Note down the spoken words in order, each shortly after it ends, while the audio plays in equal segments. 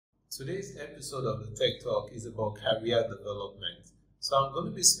Today's episode of the Tech Talk is about career development. So I'm going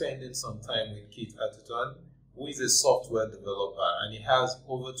to be spending some time with Keith Atherton, who is a software developer and he has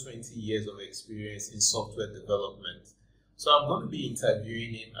over 20 years of experience in software development. So I'm going to be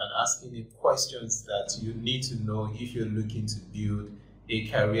interviewing him and asking him questions that you need to know if you're looking to build a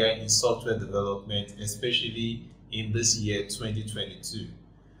career in software development, especially in this year 2022.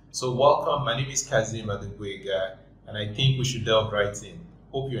 So welcome, my name is Kazeem and I think we should delve right in.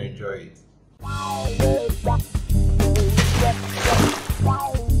 Hope you enjoy it.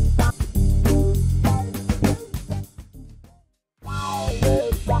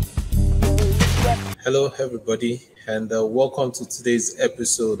 Hello, everybody, and welcome to today's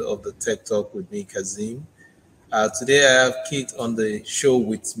episode of the Tech Talk with me, Kazeem. Today, I have Keith on the show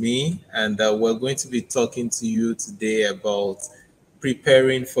with me, and we're going to be talking to you today about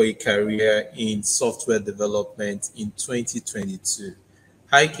preparing for a career in software development in 2022.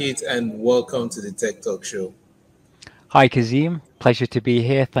 Hi, Keith, and welcome to the Tech Talk Show. Hi, Kazeem. Pleasure to be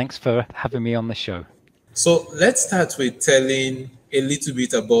here. Thanks for having me on the show. So let's start with telling a little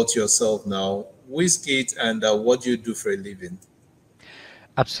bit about yourself now. Who is Keith and what do you do for a living?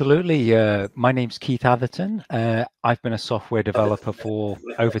 Absolutely. My name's Keith Atherton. I've been a software developer for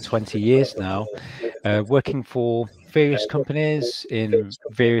over 20 years now, working for various companies in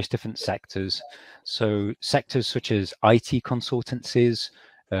various different sectors. So sectors such as IT consultancies,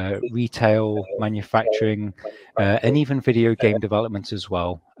 retail, manufacturing, and even video game development as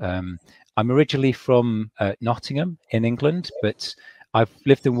well. I'm originally from Nottingham in England, but I've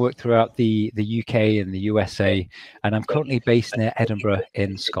lived and worked throughout the UK and the USA, and I'm currently based near Edinburgh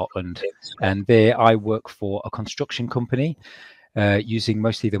in Scotland. And there I work for a construction company using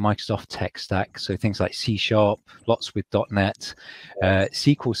mostly the Microsoft tech stack. So things like C#, lots with .NET,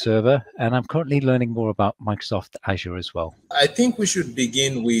 SQL Server, and I'm currently learning more about Microsoft Azure as well. I think we should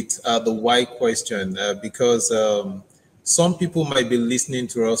begin with the why question because some people might be listening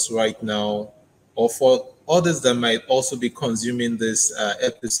to us right now, or for others that might also be consuming this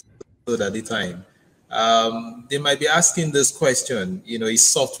episode at the time. They might be asking this question, is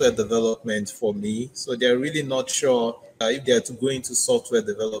software development for me? So they're really not sure if they're to go into software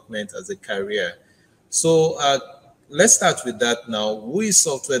development as a career. So let's start with that now. Who is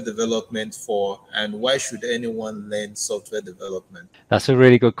software development for, and why should anyone learn software development? That's a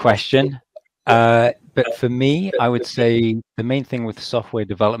really good question. But for me, I would say the main thing with software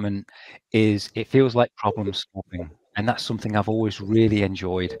development is it feels like problem solving. And that's something I've always really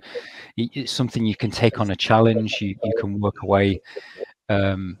enjoyed. It's something you can take on a challenge, you can work away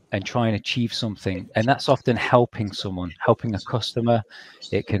and try and achieve something. And that's often helping someone, helping a customer.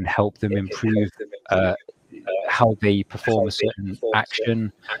 It can help them improve how they perform a certain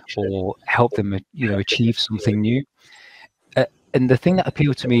action or help them, achieve something new. And the thing that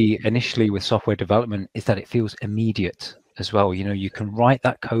appealed to me initially with software development is that it feels immediate as well. You can write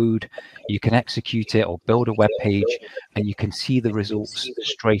that code, you can execute it or build a web page, and you can see the results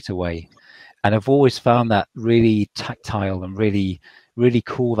straight away. And I've always found that really tactile and really, really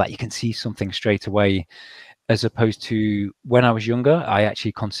cool that you can see something straight away, as opposed to when I was younger, I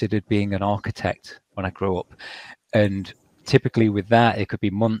actually considered being an architect when I grew up. And typically with that, it could be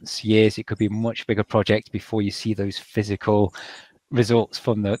months, years, it could be a much bigger project before you see those physical results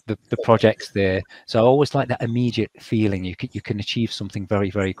from the projects there. So I always like that immediate feeling. You can achieve something very,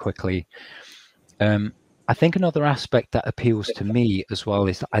 very quickly. I think another aspect that appeals to me as well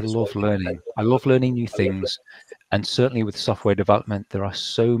is that I love learning. I love learning new things. And certainly with software development, there are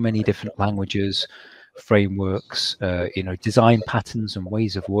so many different languages, frameworks, design patterns and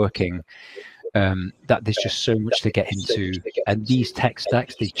ways of working. That there's just so much to get into, and these tech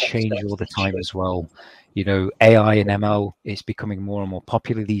stacks, they change all the time as well. AI and ML is becoming more and more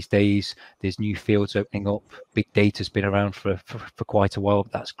popular these days. There's new fields opening up. Big data's been around for quite a while.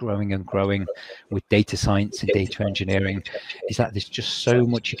 That's growing and growing with data science and data engineering. Is that there's just so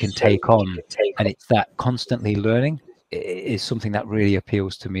much you can take on, and it's that constantly learning is something that really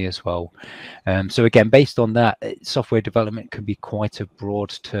appeals to me as well. So again, based on that, software development can be quite a broad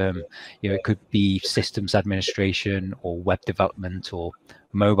term. It could be systems administration or web development or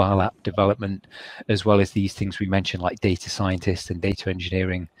mobile app development, as well as these things we mentioned like data scientists and data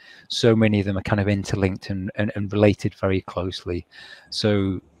engineering. So many of them are kind of interlinked and related very closely.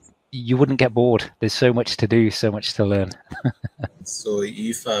 So you wouldn't get bored. There's so much to do, so much to learn. So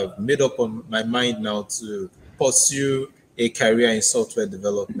if I've made up on my mind now to pursue a career in software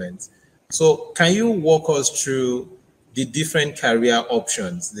development, so can you walk us through the different career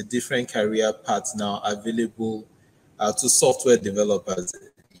options, the different career paths now available to software developers?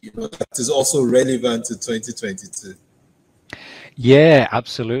 That is also relevant to 2022. Yeah,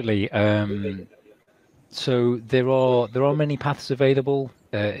 absolutely. So there are many paths available.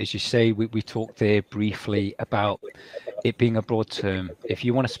 As you say, we talked there briefly about it being a broad term. If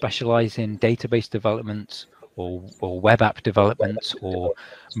you want to specialize in database development or web app development or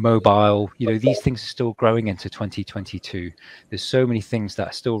mobile, these things are still growing into 2022. There's so many things that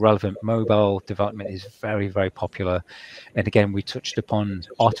are still relevant. Mobile development is very, very popular. And again, we touched upon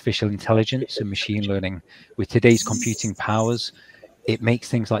artificial intelligence and machine learning. With today's computing powers, it makes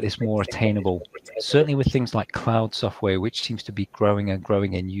things like this more attainable. Certainly with things like cloud software, which seems to be growing and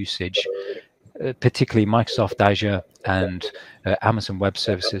growing in usage, particularly Microsoft Azure and Amazon Web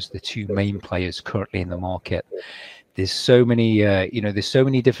Services, the two main players currently in the market. There's so many, there's so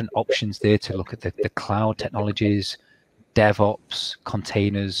many different options there to look at the cloud technologies, DevOps,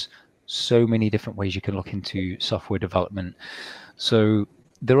 containers, so many different ways you can look into software development. So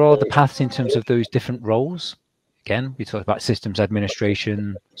there are the paths in terms of those different roles. Again, we talked about systems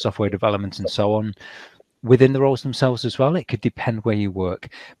administration, software development, and so on. Within the roles themselves as well, it could depend where you work.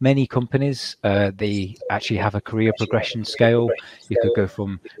 Many companies, they actually have a career progression scale. You could go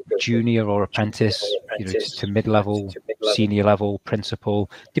from junior or apprentice, to mid-level, senior level,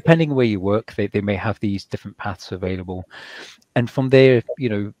 principal. Depending where you work, they may have these different paths available. And from there,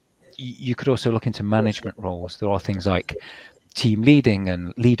 you could also look into management roles. There are things like team leading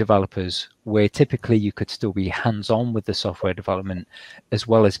and lead developers, where typically you could still be hands-on with the software development as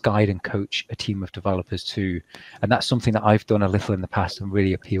well as guide and coach a team of developers too. And that's something that I've done a little in the past and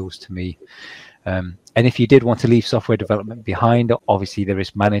really appeals to me. And if you did want to leave software development behind, obviously there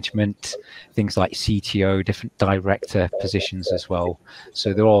is management, things like CTO, different director positions as well.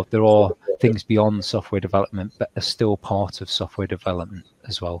 So there are things beyond software development, but are still part of software development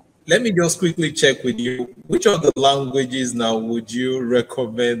as well. Let me just quickly check with you. Which of the languages now would you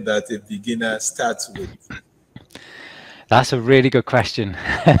recommend that a beginner starts with? That's a really good question.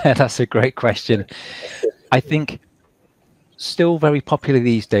 That's a great question. I think still very popular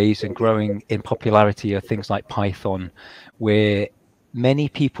these days and growing in popularity are things like Python, where many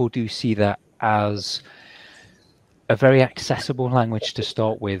people do see that as a very accessible language to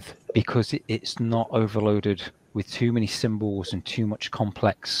start with, because it's not overloaded with too many symbols and too much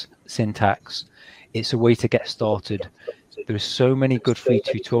complex syntax. It's a way to get started. There's so many good free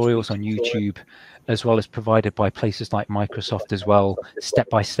tutorials on YouTube, as well as provided by places like Microsoft as well,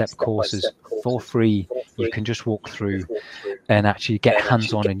 step-by-step courses for free. You can just walk through and actually get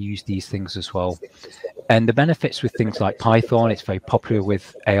hands-on and use these things as well. And the benefits with things like Python, it's very popular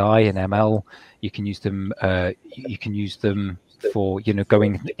with AI and ML. You can use them. You can use them for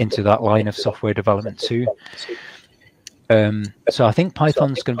going into that line of software development too. So I think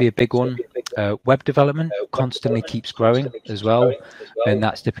Python's going to be a big one. Web development constantly keeps growing as well, and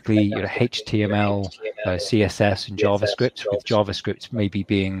that's typically HTML, CSS, and JavaScript, with JavaScript maybe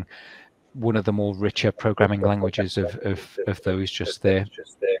being one of the more richer programming languages of those just there.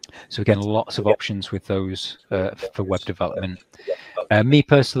 So again, lots of options with those for web development. Me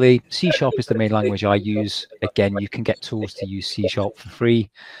personally, C# is the main language I use. Again, you can get tools to use C# for free.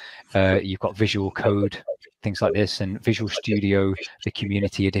 You've got Visual Code, things like this, and Visual Studio, the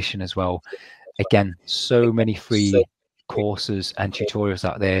community edition as well. Again, so many free courses and tutorials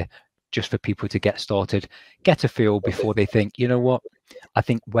out there just for people to get started, get a feel before they think, you know what, I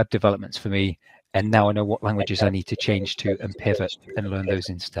think web development's for me, and now I know what languages I need to change to and pivot and learn those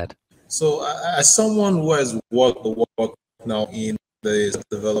instead. So, as someone who has worked now in the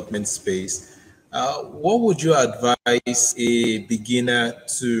development space, what would you advise a beginner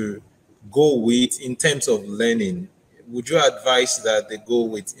to go with in terms of learning? Would you advise that they go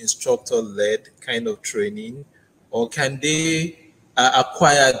with instructor-led kind of training, or can they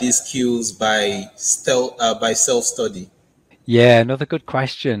acquire these skills by self-study? Yeah, another good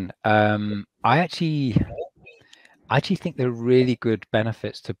question. I actually think there are really good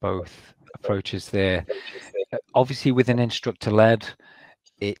benefits to both approaches there. Obviously, with an instructor-led,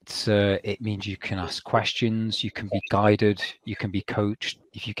 it means you can ask questions, you can be guided, you can be coached.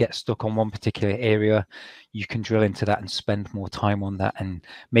 If you get stuck on one particular area, you can drill into that and spend more time on that, and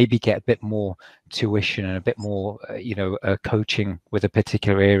maybe get a bit more tuition and a bit more, coaching with a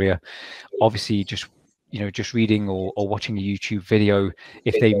particular area. Obviously, just reading or watching a YouTube video,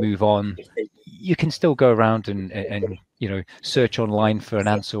 if they move on, you can still go around and search online for an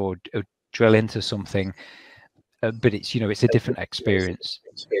answer, or drill into something. But it's a different experience.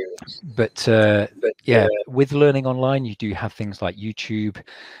 But yeah, with learning online, you do have things like YouTube.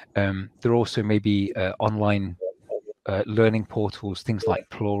 There are also maybe online learning portals, things like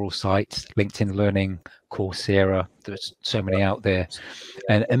Plural Sites, LinkedIn Learning, Coursera. There's so many out there,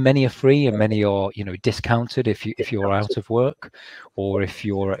 and many are free, and many are, you know, discounted if you're out of work, or if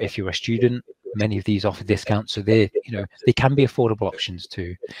you're a student. Many of these offer discounts, so they, you know, they can be affordable options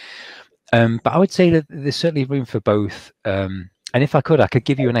too. But I would say that there's certainly room for both. And if I could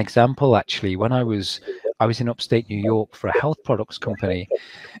give you an example. Actually, when I was in upstate New York for a health products company,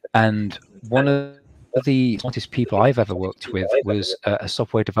 and one of the smartest people I've ever worked with was a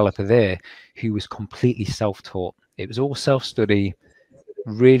software developer there who was completely self-taught. It was all self-study,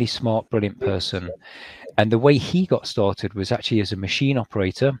 really smart, brilliant person. And the way he got started was actually as a machine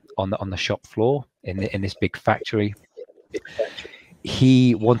operator on the shop floor in this big factory.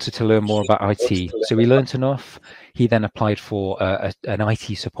 He wanted to learn more about IT, so he learned enough. He then applied for an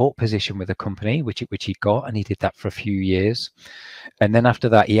IT support position with a company, which he got, and he did that for a few years. And then after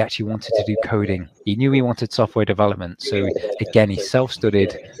that, he actually wanted to do coding. He knew he wanted software development, so again, he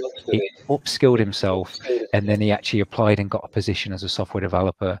self-studied, he upskilled himself, and then he actually applied and got a position as a software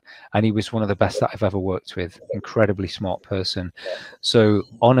developer. And he was one of the best that I've ever worked with. Incredibly smart person. So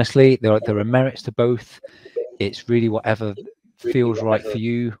honestly, there are merits to both. It's really whatever feels right for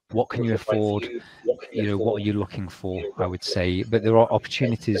you. What can you afford? You know, what are you looking for, I would say. But there are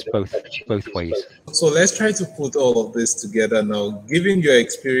opportunities both ways. So let's try to put all of this together now. Given your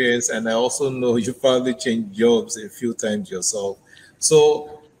experience, and I also know you probably changed jobs a few times yourself.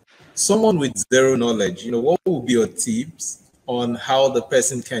 So someone with zero knowledge, you know, what would be your tips on how the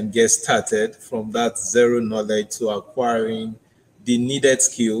person can get started from that zero knowledge to acquiring the needed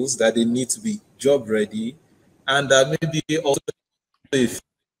skills that they need to be job ready, and maybe also if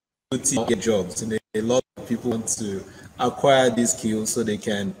you get jobs. You know, a lot of people want to acquire these skills so they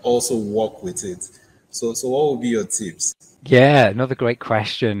can also work with it. So what would be your tips? Yeah, another great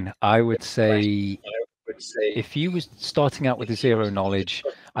question. I would say if you was starting out with a zero knowledge,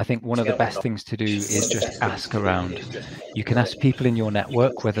 I think one of the best things to do is just ask around. You can ask people in your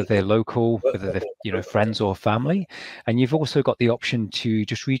network, whether they're local, whether they're, you know, friends or family. And you've also got the option to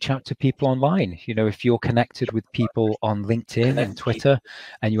just reach out to people online. You know, if you're connected with people on LinkedIn and Twitter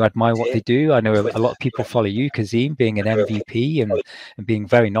and you admire what they do, I know a lot of people follow you, Kazeem, being an MVP and being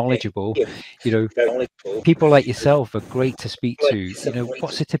very knowledgeable. You know, people like yourself are great to speak to. You know,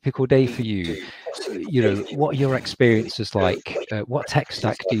 what's a typical day for you? You know, what are your experiences like? What tech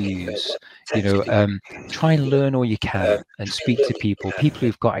stack do you use? You know, try and learn all you can and speak to people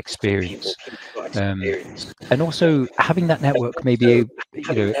who've got experience. And also having that network, maybe,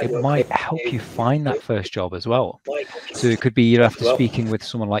 you know, it might help you find that first job as well. So it could be, you know, after speaking with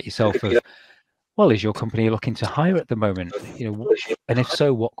someone like yourself of, well, is your company looking to hire at the moment? You know, and if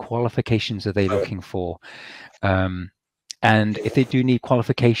so, what qualifications are they looking for? And if they do need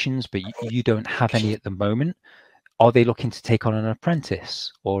qualifications, but you don't have any at the moment, are they looking to take on an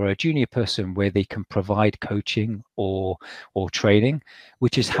apprentice or a junior person where they can provide coaching or training,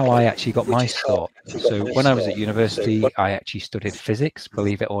 which is how I actually got my start. So when I was at university, I actually studied physics,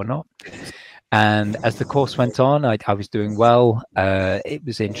 believe it or not. And as the course went on, I was doing well. It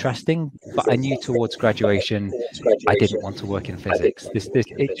was interesting, but I knew towards graduation, I didn't want to work in physics.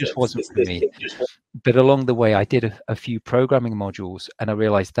 It just wasn't for me. But along the way, I did a few programming modules, and I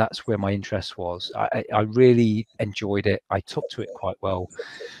realized that's where my interest was. I really enjoyed it. I took to it quite well.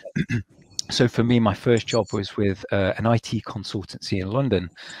 So for me, my first job was with an IT consultancy in London,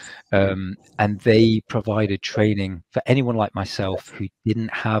 and they provided training for anyone like myself who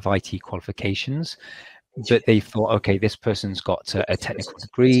didn't have IT qualifications, but they thought, okay, this person's got a technical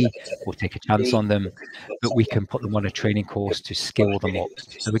degree, we'll take a chance on them, but we can put them on a training course to skill them up.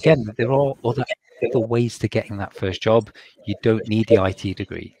 So again, there are other ways to getting that first job. You don't need the IT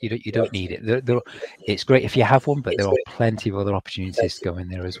degree. You don't need it. It's great if you have one, but there are plenty of other opportunities to go in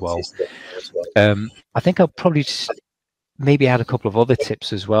there as well. I think I'll probably just maybe add a couple of other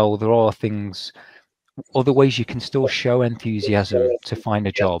tips as well. There are other ways you can still show enthusiasm to find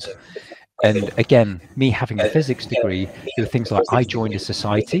a job. And again, me having a physics degree, there were things like I joined a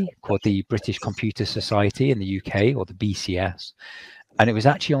society called the British Computer Society in the UK, or the BCS. And it was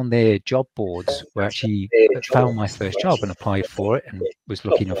actually on their job boards where I actually found my first job and applied for it and was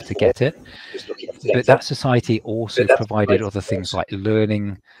lucky enough to get it. But that society also provided other things like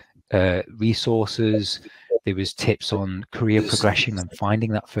learning resources. There was tips on career progression and finding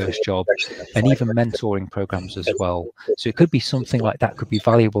that first job, and even mentoring programs as well. So it could be something like that could be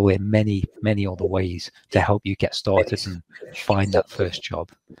valuable in many, many other ways to help you get started and find that first job.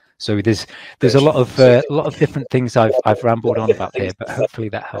 So there's a lot of different things I've rambled on about here, but hopefully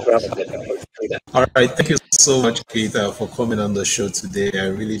that helps. All right, thank you so much, Keith, for coming on the show today. I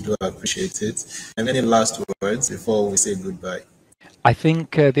really do appreciate it. And any last words before we say goodbye? I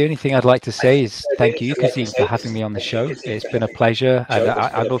think the only thing I'd like to say is thank you, Kazeem, for having me on the show. It's been a pleasure, and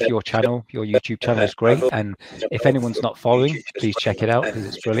I love your channel. Your YouTube channel is great, and if anyone's not following, please check it out because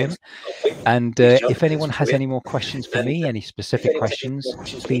it's brilliant. And if anyone has any more questions for me, any specific questions,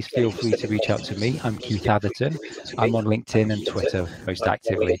 please feel free to reach out to me. I'm Keith Atherton. I'm on LinkedIn and Twitter most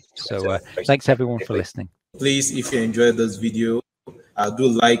actively. So thanks everyone for listening. Please, if you enjoyed this video, do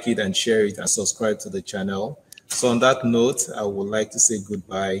like it and share it and subscribe to the channel. So on that note, I would like to say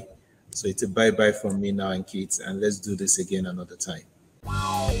goodbye. So it's a bye-bye from me now and Keith, and let's do this again another time.